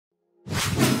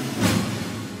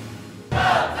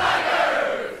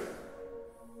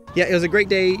Yeah, it was a great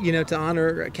day, you know, to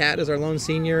honor Kat as our lone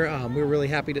senior. We were really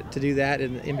happy to do that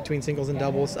in between singles and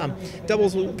doubles.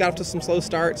 Doubles got off to some slow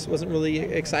starts, wasn't really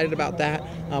excited about that.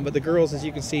 But the girls, as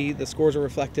you can see, the scores are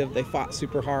reflective. They fought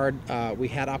super hard. We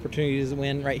had opportunities to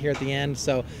win right here at the end.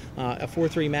 So a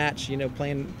 4-3 match, you know,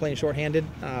 playing shorthanded.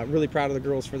 Really proud of the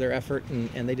girls for their effort,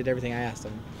 and they did everything I asked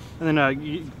them. And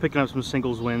then picking up some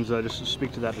singles wins, just to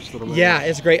speak to that just a little bit. Yeah,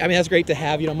 it's great. I mean, that's great to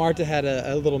have. You know, Marta had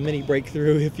a little mini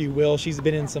breakthrough, if you will. She's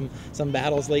been in some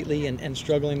battles lately and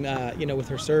struggling, you know, with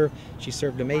her serve. She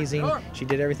served amazing. She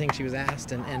did everything she was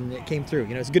asked, and it came through.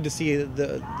 You know, it's good to see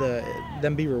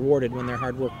them be rewarded when their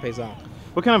hard work pays off.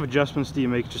 What kind of adjustments do you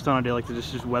make just on a day like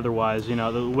this, just weather-wise? You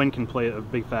know, the wind can play a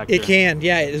big factor. It can,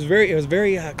 yeah. It was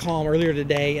very calm earlier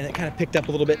today, and it kind of picked up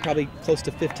a little bit, probably close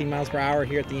to 15 miles per hour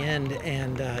here at the end.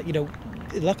 And you know,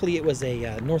 luckily it was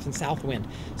a north and south wind,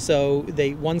 so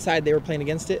one side they were playing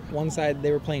against it, one side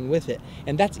they were playing with it,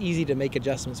 and that's easy to make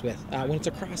adjustments with. When it's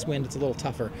a crosswind, it's a little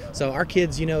tougher. So our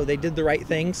kids, you know, they did the right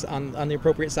things on the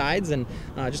appropriate sides, and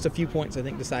just a few points I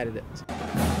think decided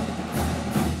it.